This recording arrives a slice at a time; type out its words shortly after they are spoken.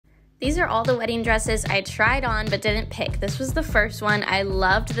These are all the wedding dresses I tried on but didn't pick. This was the first one. I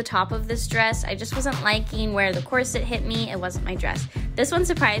loved the top of this dress. I just wasn't liking where the corset hit me. It wasn't my dress. This one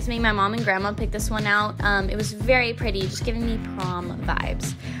surprised me. My mom and grandma picked this one out. It was very pretty, just giving me prom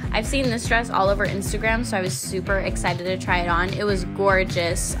vibes. I've seen this dress all over Instagram, so I was super excited to try it on. It was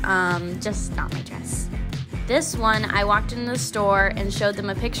gorgeous, just not my dress. This one, I walked into the store and showed them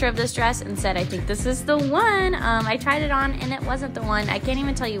a picture of this dress and said, I think this is the one. I tried it on and it wasn't the one. I can't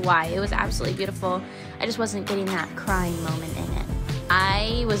even tell you why. It was absolutely beautiful. I just wasn't getting that crying moment in it.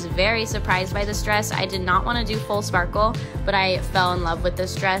 I was very surprised by this dress. I did not want to do full sparkle, but I fell in love with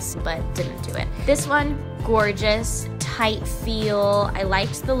this dress, but didn't do it. This one, gorgeous, tight feel. I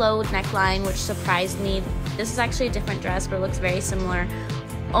liked the low neckline, which surprised me. This is actually a different dress, but it looks very similar.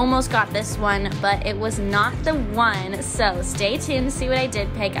 Almost got this one, but it was not the one. So stay tuned to see what I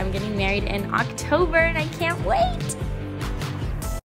did pick. I'm getting married in October and I can't wait.